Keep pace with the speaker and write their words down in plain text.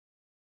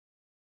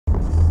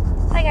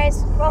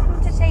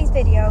welcome to today's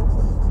video.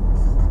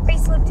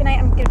 Basically tonight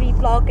I'm going to be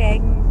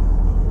vlogging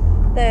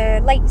the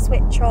light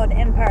switch on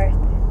in Perth.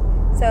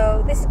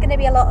 So this is going to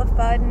be a lot of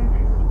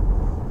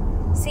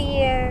fun. See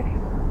you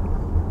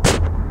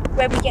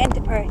when we get into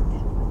Perth.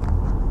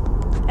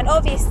 And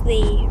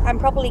obviously I'm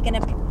probably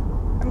gonna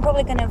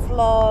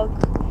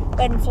vlog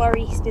when Fleur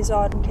East is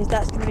on, because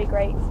that's going to be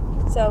great.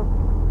 So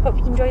hope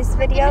you enjoy this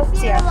video.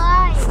 See ya.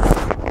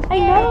 I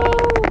know!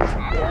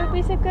 It would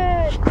be so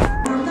good.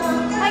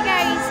 Hi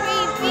guys,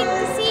 we've been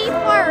to see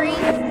Fleur East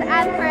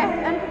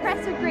and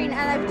Professor Green,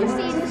 and I've just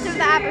seen some of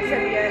the ABBA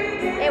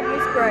tribute. It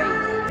was great.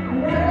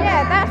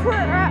 Yeah, that's where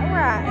we're at.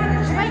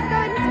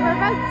 We're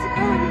about to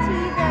go into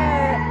the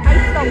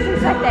Ice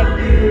Doctors, I think.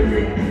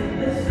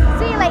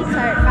 See you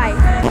later, bye.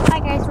 Hi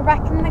guys, we're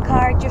back in the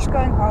car, just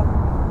going home.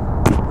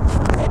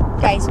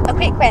 Guys, a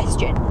quick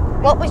question.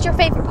 What was your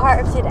favourite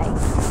part of today?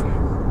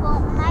 Well,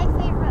 my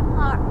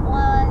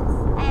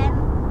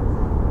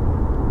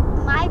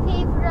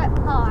favourite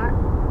part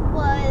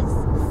was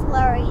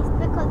Fleur East,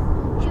 because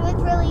she was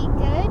really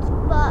good,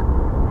 but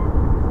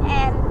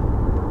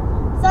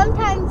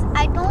sometimes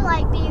I don't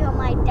like being on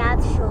my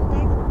dad's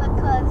shoulders,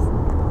 because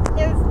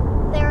there's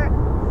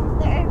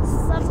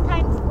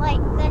sometimes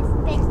like this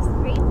big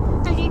screen,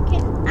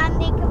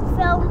 and they can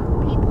film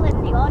people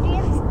in the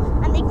audience,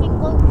 and they can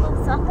go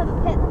close up and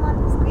put them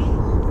on the screen.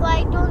 So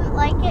I don't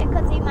like it,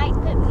 because they might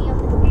put me on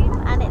the screen,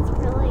 and it's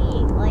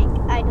really like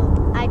I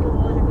don't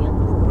want to be on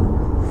the screen.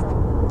 So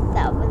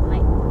that was my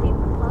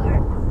favorite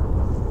part.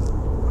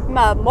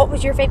 Mum, what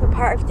was your favourite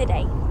part of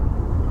today? I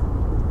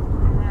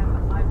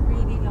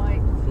really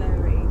like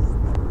Fleur East,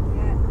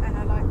 yeah, and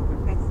I like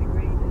Professor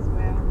Green as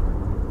well.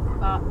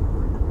 But I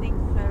think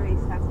Fleur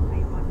East has to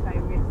be my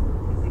favourite,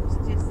 because it was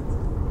just,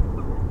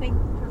 I think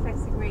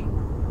Professor Green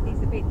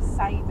is a bit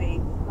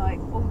samey.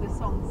 Like all the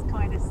songs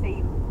kind of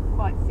seem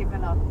quite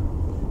similar.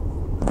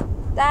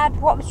 Dad,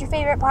 what was your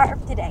favourite part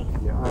of today?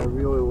 Yeah, I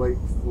really liked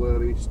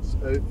Fleur East's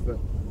outfit.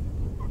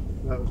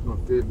 That was my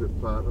favourite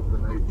part of the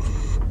night.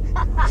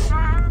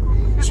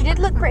 She did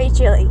look pretty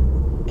chilly.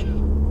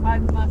 I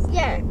must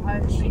admit,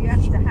 you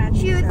have to hand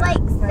She was like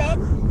thin,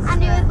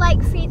 and it was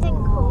like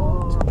freezing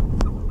cold.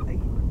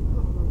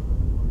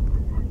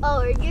 Oh,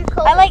 are you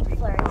cold? I like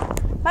Fleur?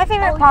 My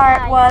favourite Oh,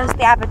 part yeah, was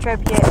the ABBA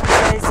tribute,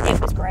 because it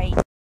was great.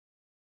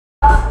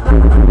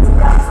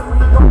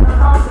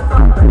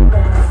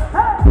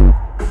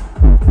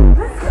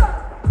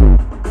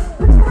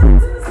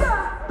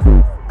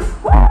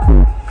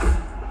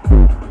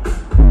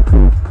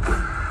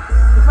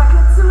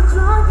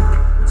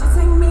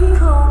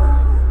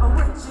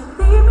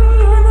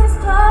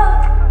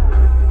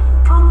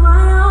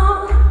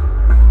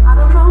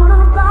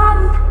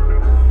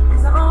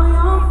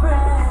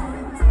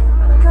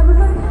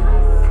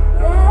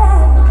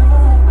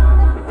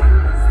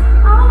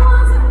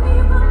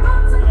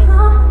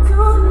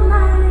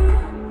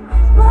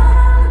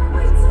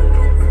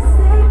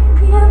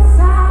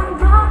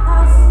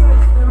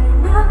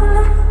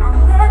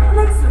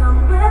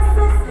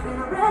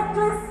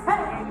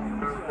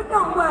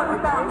 Don't worry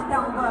about it,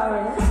 don't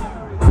worry.